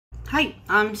Hi,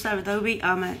 I'm Sarah Dobie.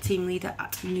 I'm a team leader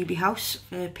at Newby House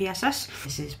for PSS.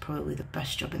 This is probably the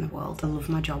best job in the world. I love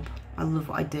my job. I love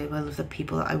what I do. I love the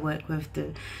people that I work with,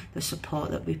 the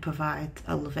support that we provide.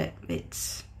 I love it.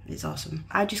 It's awesome.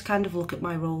 I just kind of look at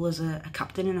my role as a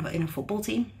captain in a football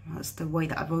team. That's the way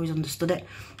that I've always understood it.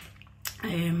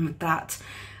 That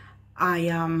I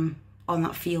am on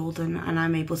that field and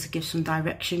I'm able to give some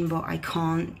direction, but I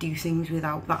can't do things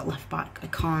without that left back. I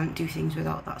can't do things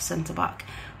without that centre back.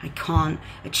 I can't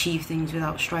achieve things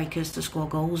without strikers to score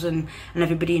goals, and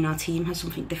everybody in our team has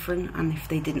something different, and if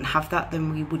they didn't have that,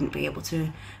 then we wouldn't be able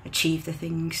to achieve the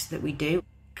things that we do.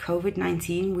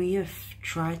 COVID-19, we have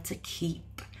tried to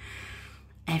keep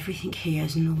everything here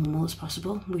as normal as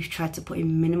possible. We've tried to put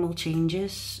in minimal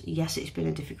changes. Yes, it's been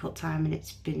a difficult time and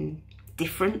it's been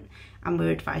different, and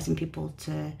we're advising people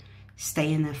to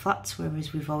stay in their flats,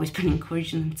 whereas we've always been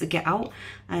encouraging them to get out.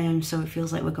 So it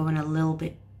feels like we're going a little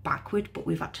bit backward, but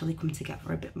we've actually come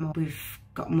together a bit more. We've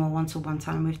got more one-to-one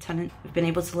time with tenants. We've been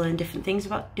able to learn different things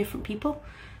about different people,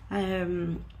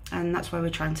 and that's why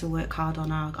we're trying to work hard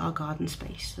on our garden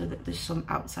space, so that there's some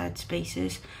outside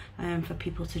spaces for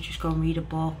people to just go and read a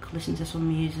book, listen to some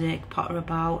music, potter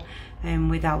about,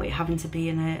 without it having to be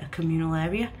in a communal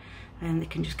area. And they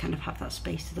can just kind of have that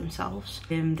space to themselves.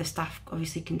 The staff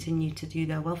obviously continue to do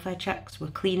their welfare checks. We're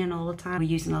cleaning all the time. We're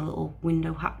using our little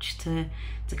window hatch to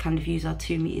kind of use our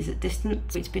 2 meters at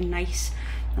distance. It's been nice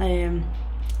to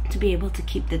be able to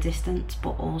keep the distance,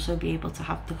 but also be able to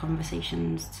have the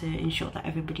conversations to ensure that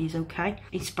everybody's okay.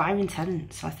 Inspiring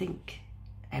tenants. I think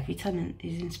every tenant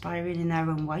is inspiring in their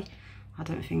own way. I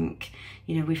don't think,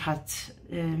 we've had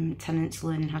tenants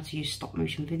learning how to use stop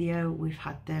motion video, we've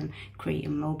had them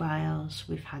creating mobiles,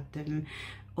 we've had them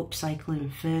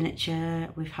upcycling furniture,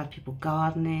 we've had people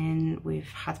gardening, we've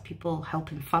had people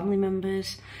helping family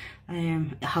members,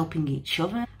 helping each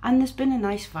other, and there's been a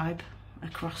nice vibe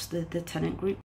across the tenant group.